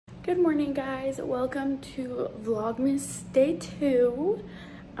Good morning, guys. Welcome to vlogmas day 2.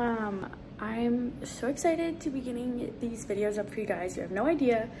 I'm so excited to be getting these videos up for you guys. You have no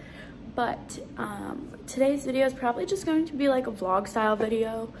idea, but today's video is probably just going to be like a vlog style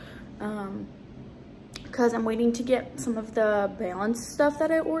video because I'm waiting to get some of the balance stuff that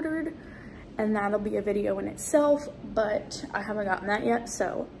I ordered, and that'll be a video in itself, but I haven't gotten that yet,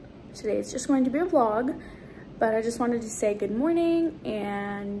 so today is just going to be a vlog. But I just wanted to say good morning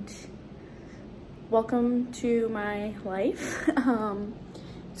and welcome to my life.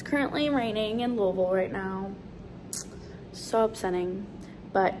 It's currently raining in Louisville right now. So upsetting.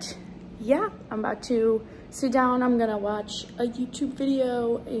 But yeah, I'm about to sit down. I'm gonna watch a YouTube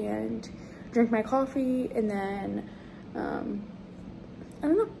video and drink my coffee, and then I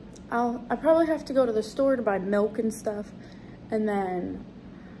don't know. I probably have to go to the store to buy milk and stuff, and then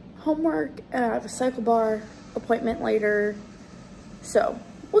homework, and I have a cycle bar appointment later, so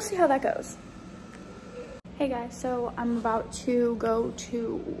we'll see how that goes. Hey guys, so I'm about to go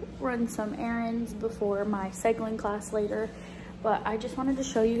to run some errands before my cycling class later, but I just wanted to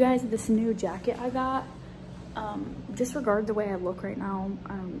show you guys this new jacket I got. Disregard the way I look right now.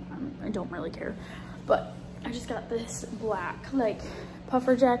 I don't really care, but I just got this black like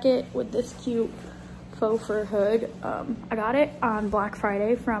puffer jacket with this cute faux fur hood. I got it on Black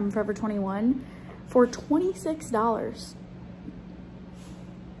Friday from Forever 21 for $26.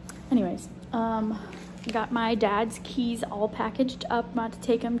 Anyways, got my dad's keys all packaged up. I'm about to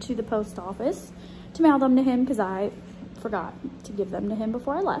take them to the post office to mail them to him because I forgot to give them to him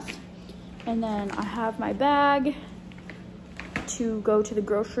before I left. And then I have my bag to go to the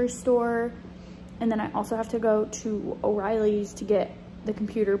grocery store, and then I also have to go to O'Reilly's to get the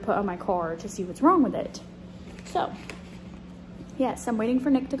computer put on my car to see what's wrong with it. So yes, I'm waiting for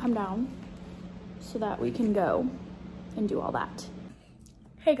Nick to come down so that we can go and do all that.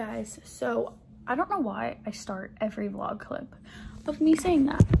 Hey guys, so I don't know why I start every vlog clip of me saying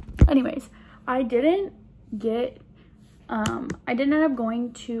that. Anyways, I didn't end up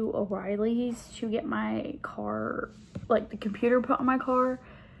going to O'Reilly's to get my car, like the computer put on my car,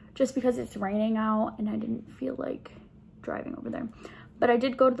 just because it's raining out and I didn't feel like driving over there. But I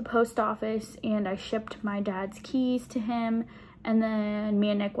did go to the post office and I shipped my dad's keys to him, and then me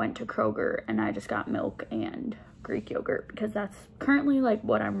and Nick went to Kroger and I just got milk and Greek yogurt because that's currently like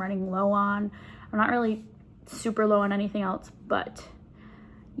what I'm running low on. I'm not really super low on anything else, but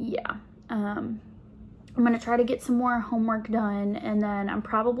yeah. I'm gonna try to get some more homework done, and then I'm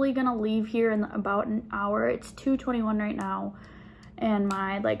probably gonna leave here in about an hour. It's 2:21 right now, and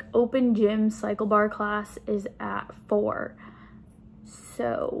my like open gym cycle bar class is at 4.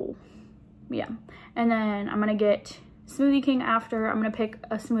 So yeah, and then I'm gonna get Smoothie King after. I'm gonna pick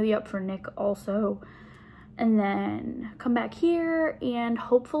a smoothie up for Nick also, and then come back here and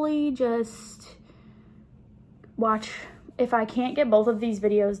hopefully just watch. If I can't get both of these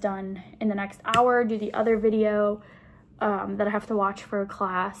videos done in the next hour, do the other video that I have to watch for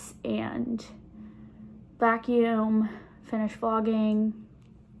class, and vacuum, finish vlogging,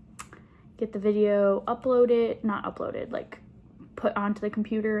 get the video uploaded, not uploaded, like put onto the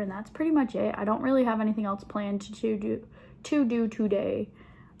computer, and that's pretty much it. I don't really have anything else planned to do today.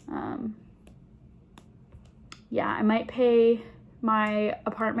 Yeah, I might pay, my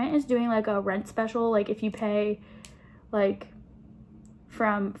apartment is doing like a rent special, like if you pay like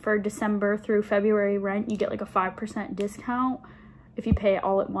for December through February rent, you get like a 5% discount if you pay it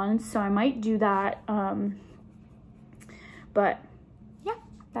all at once. So I might do that. But yeah,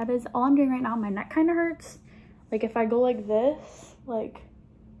 that is all I'm doing right now. My neck kind of hurts. Like if I go like this, like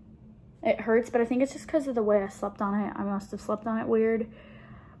it hurts, but I think it's just because of the way I slept on it. I must have slept on it weird.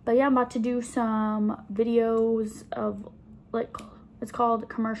 But yeah, I'm about to do some videos of like, it's called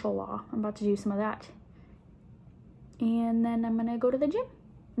commercial law. I'm about to do some of that. And then I'm gonna go to the gym.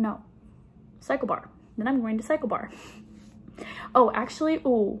 No, cycle bar. Then I'm going to cycle bar. Oh, actually,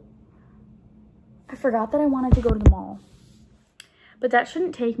 I forgot that I wanted to go to the mall. But that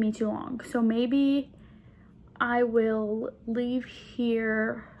shouldn't take me too long. So maybe I will leave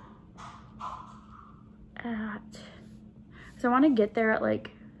here at, because I want to get there at like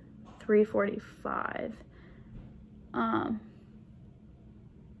 3:45.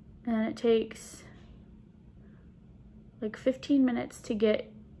 And it takes like 15 minutes to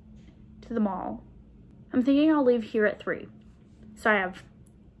get to the mall. I'm thinking I'll leave here at 3. So I have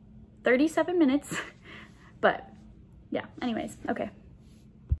 37 minutes, but yeah, anyways, okay.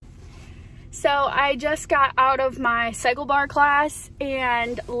 So I just got out of my cycle bar class,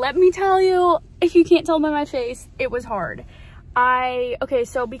 and let me tell you, if you can't tell by my face, it was hard. okay,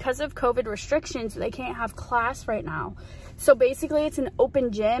 so because of COVID restrictions, they can't have class right now. So basically it's an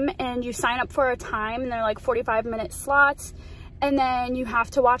open gym and you sign up for a time and they're like 45-minute slots. And then you have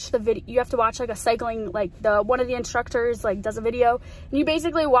to watch the video. You have to watch like a cycling, like one of the instructors like does a video. And you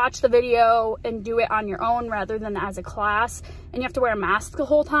basically watch the video and do it on your own rather than as a class. And you have to wear a mask the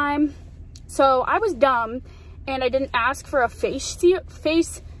whole time. So I was dumb and I didn't ask for a face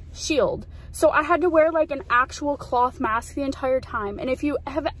shield. So I had to wear like an actual cloth mask the entire time. And if you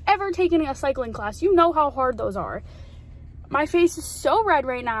have ever taken a cycling class, you know how hard those are. My face is so red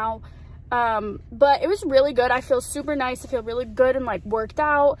right now. But it was really good. I feel super nice. I feel really good and like worked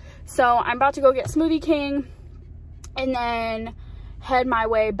out. So I'm about to go get Smoothie King and then head my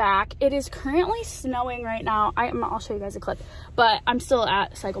way back. It is currently snowing right now. I'll show you guys a clip, but I'm still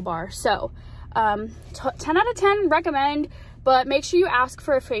at cyclebar. So 10 out of 10 recommend, but make sure you ask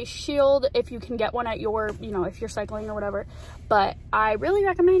for a face shield if you can get one at your, you know, if you're cycling or whatever. But I really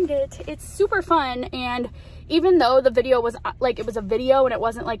recommend it. It's super fun. And even though the video was like, it was a video and it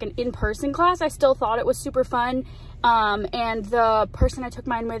wasn't like an in-person class, I still thought it was super fun. And the person I took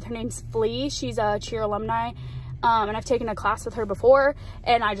mine with, her name's Flea. She's a cheer alumni. And I've taken a class with her before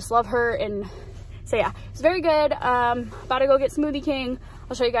and I just love her. And so yeah, it's very good. About to go get Smoothie King.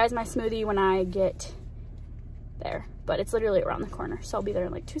 I'll show you guys my smoothie when I get there, but it's literally around the corner. So I'll be there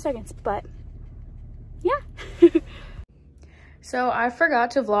in like 2 seconds, but yeah. So I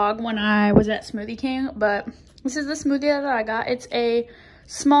forgot to vlog when I was at Smoothie King, but this is the smoothie that I got. It's a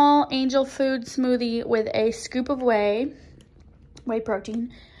small angel food smoothie with a scoop of whey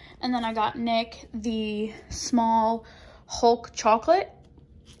protein. And then I got Nick the small Hulk chocolate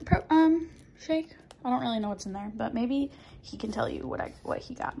shake. I don't really know what's in there, but maybe he can tell you what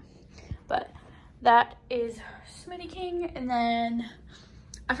he got. But that is Smoothie King. And then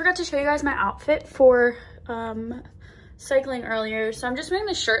I forgot to show you guys my outfit for cycling earlier. So I'm just wearing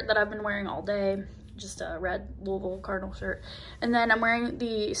the shirt that I've been wearing all day, just a red Louisville Cardinal shirt. And then I'm wearing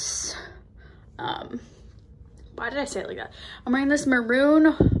these why did I say it like that? I'm wearing this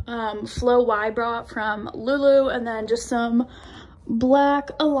maroon Flow Y bra from Lulu, and then just some black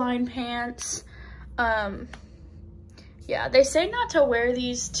Align pants. Yeah, they say not to wear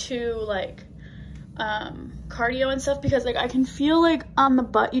these to like cardio and stuff because like I can feel like on the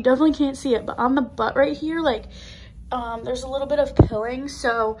butt, you definitely can't see it, but on the butt right here, like there's a little bit of pilling.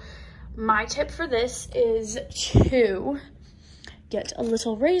 So my tip for this is to get a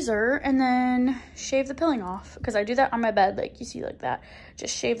little razor and then shave the pilling off, because I do that on my bed, like you see, like that.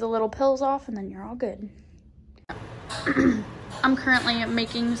 Just shave the little pills off and then you're all good. I'm currently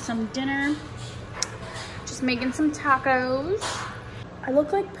making some dinner, just making some tacos. I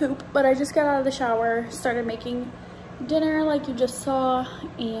look like poop, but I just got out of the shower, started making dinner like you just saw,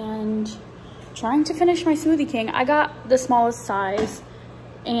 and trying to finish my Smoothie King. I got the smallest size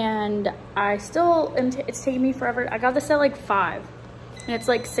and I still am, it's taking me forever. I got this at like 5 and it's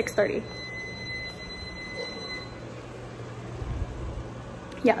like 6:30.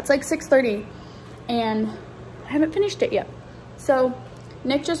 Yeah, it's like 6:30 and I haven't finished it yet. So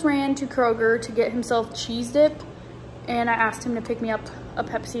Nick just ran to Kroger to get himself cheese dip, and I asked him to pick me up a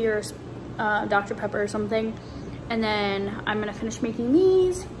Pepsi or Dr. Pepper or something. And then I'm gonna finish making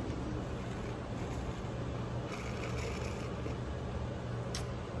these.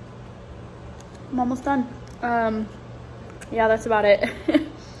 I'm almost done. Yeah, that's about it.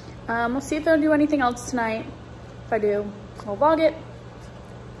 We'll see if I'll do anything else tonight. If I do, I'll vlog it.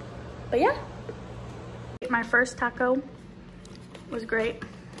 But yeah, my first taco was great.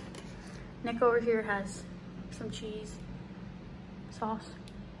 Nick over here has some cheese sauce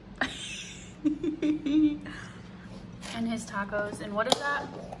in his tacos. And what is that?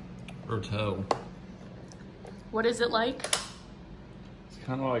 Erto. What is it like? It's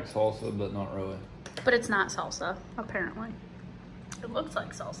kind of like salsa, but not really. But it's not salsa, apparently. It looks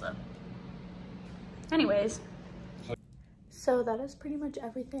like salsa. Anyways. So that is pretty much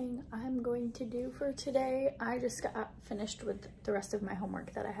everything I'm going to do for today. I just got finished with the rest of my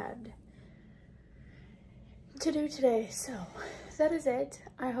homework that I had to do today. So that is it.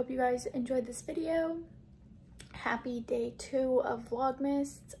 I hope you guys enjoyed this video. Happy day 2 of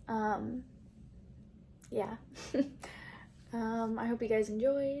Vlogmas. Yeah. I hope you guys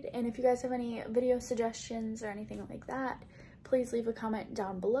enjoyed, and if you guys have any video suggestions or anything like that, please leave a comment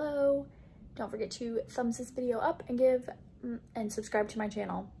down below. Don't forget to thumbs this video up and subscribe to my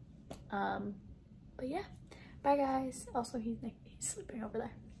channel. But yeah, bye guys. Also, he's sleeping over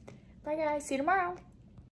there. Bye guys, see you tomorrow.